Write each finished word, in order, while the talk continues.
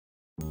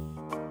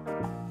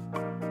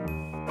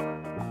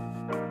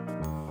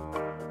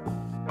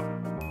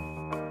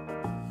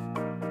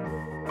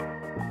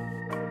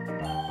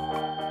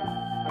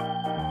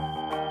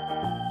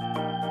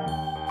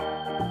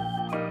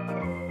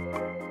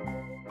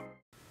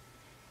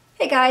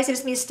Hey guys,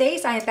 it's me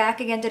Stace. I am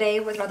back again today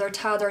with another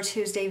Toddler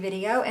Tuesday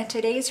video, and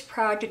today's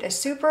project is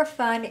super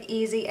fun,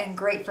 easy, and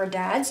great for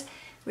dads.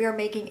 We are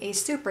making a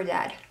super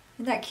dad.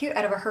 Isn't that cute?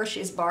 Out of a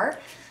Hershey's bar.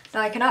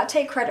 Now I cannot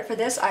take credit for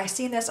this. I've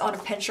seen this on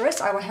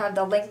Pinterest. I will have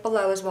the link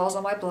below as well as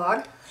on my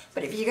blog.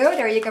 But if you go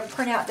there, you can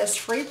print out this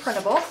free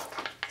printable.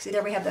 See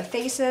there we have the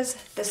faces.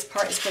 This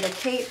part is for the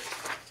cape.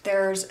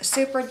 There's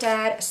super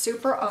dad,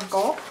 super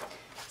uncle,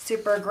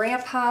 super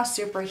grandpa,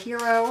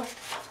 superhero,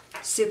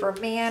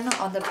 Superman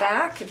on the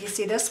back. If you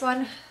see this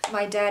one,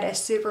 my dad is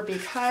super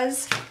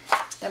because.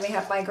 Then we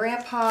have my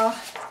grandpa,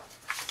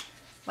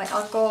 my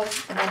uncle,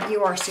 and then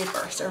you are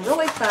super. So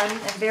really fun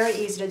and very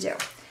easy to do.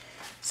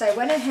 So I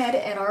went ahead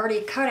and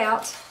already cut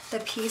out the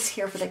piece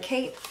here for the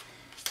cape.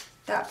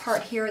 That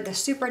part here, the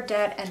super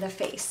dad and the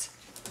face.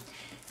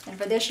 And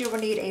for this you will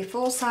need a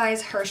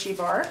full-size Hershey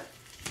bar. And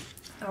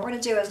what we're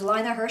going to do is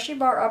line the Hershey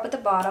bar up at the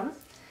bottom,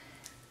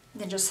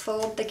 and then just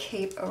fold the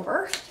cape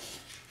over.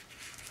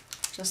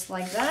 Just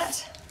like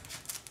that,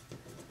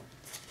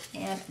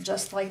 and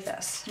just like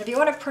this. And if you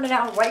want to print it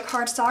out on white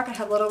cardstock and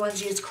have little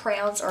ones use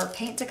crayons or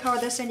paint to color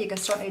this in, you can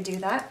certainly do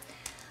that.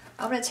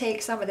 I'm going to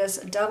take some of this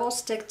double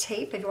stick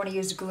tape. If you want to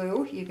use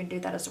glue, you can do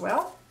that as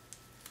well,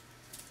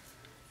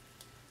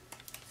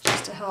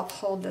 just to help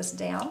hold this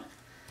down.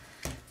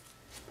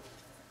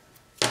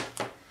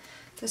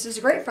 This is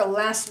great for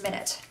last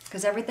minute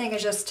because everything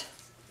is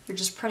you're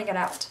just printing it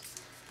out,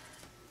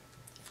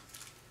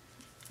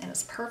 and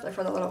it's perfect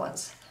for the little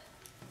ones.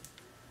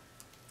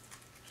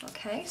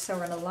 Okay, so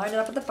we're going to line it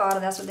up at the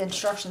bottom. That's what the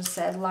instructions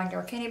said. Line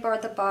your candy bar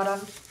at the bottom,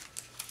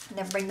 and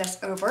then bring this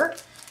over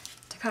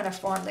to kind of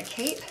form the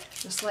cape,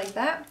 just like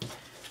that.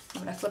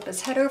 I'm going to flip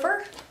his head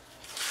over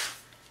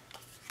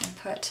and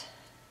put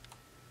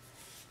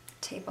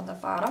tape on the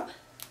bottom.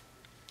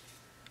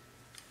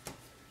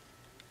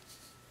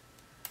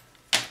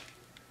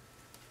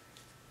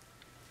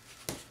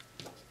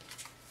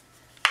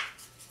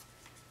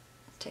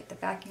 Take the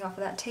backing off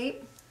of that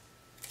tape.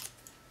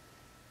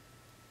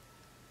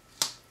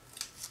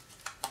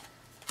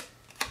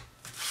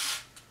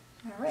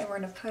 Alright, we're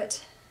going to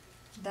put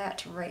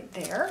that right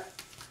there.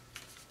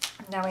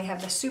 Now we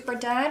have the super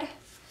dad.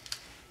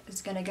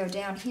 It's going to go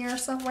down here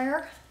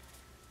somewhere.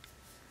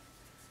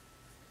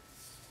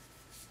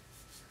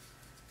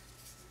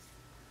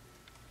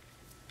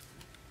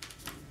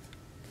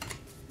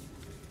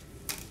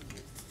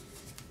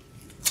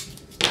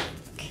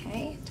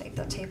 Okay, take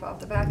the tape off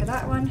the back of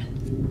that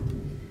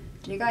one.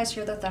 Do you guys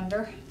hear the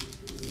thunder?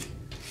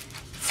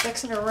 It's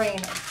fixing to rain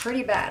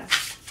pretty bad.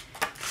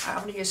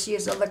 I'm going to just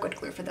use the liquid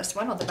glue for this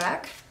one on the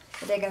back,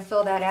 so they can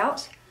fill that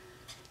out.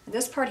 And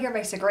this part here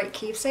makes a great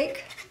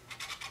keepsake.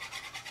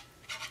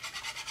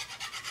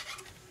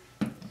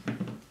 But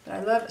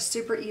I love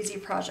super easy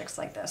projects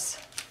like this.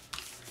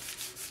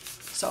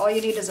 So all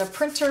you need is a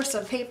printer,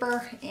 some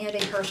paper, and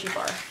a Hershey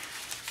bar.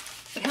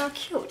 But how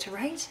cute,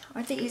 right?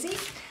 Aren't they easy?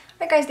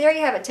 Alright guys, there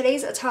you have it.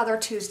 Today's a Toddler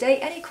Tuesday.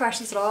 Any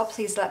questions at all,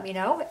 please let me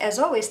know. As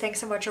always, thanks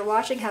so much for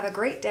watching. Have a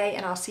great day,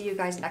 and I'll see you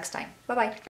guys next time. Bye-bye.